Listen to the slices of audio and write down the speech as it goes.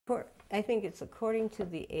I think it's according to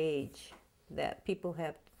the age that people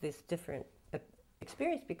have this different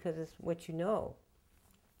experience, because it's what you know,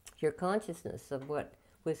 your consciousness of what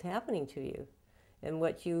was happening to you and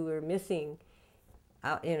what you were missing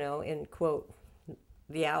out, in quote,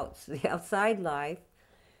 the outside life.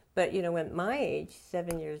 But, at my age,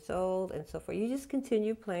 7 years old and so forth, you just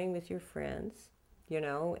continue playing with your friends,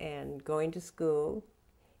 and going to school.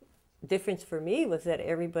 Difference for me was that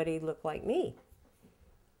everybody looked like me.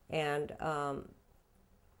 And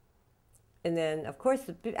then, of course,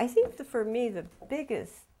 I think for me, the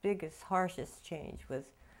biggest, harshest change was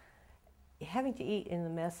having to eat in the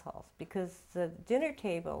mess halls, because the dinner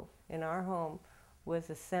table in our home was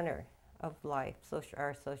the center of life.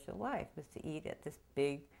 Our social life was to eat at this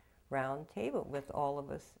big round table with all of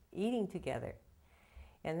us eating together.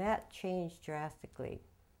 And that changed drastically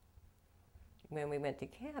when we went to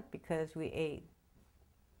camp, because we ate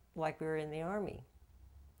like we were in the Army.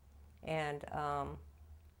 And I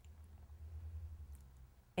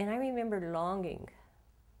remember longing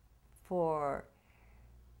for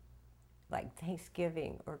like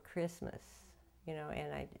Thanksgiving or Christmas,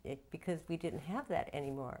 because we didn't have that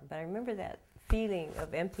anymore. But I remember that feeling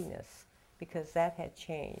of emptiness, because that had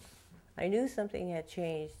changed. I knew something had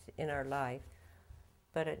changed in our life,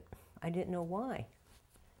 but I didn't know why.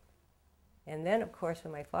 And then, of course,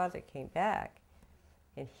 when my father came back,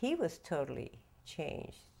 and he was totally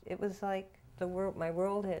changed, it was like my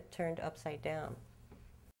world had turned upside down.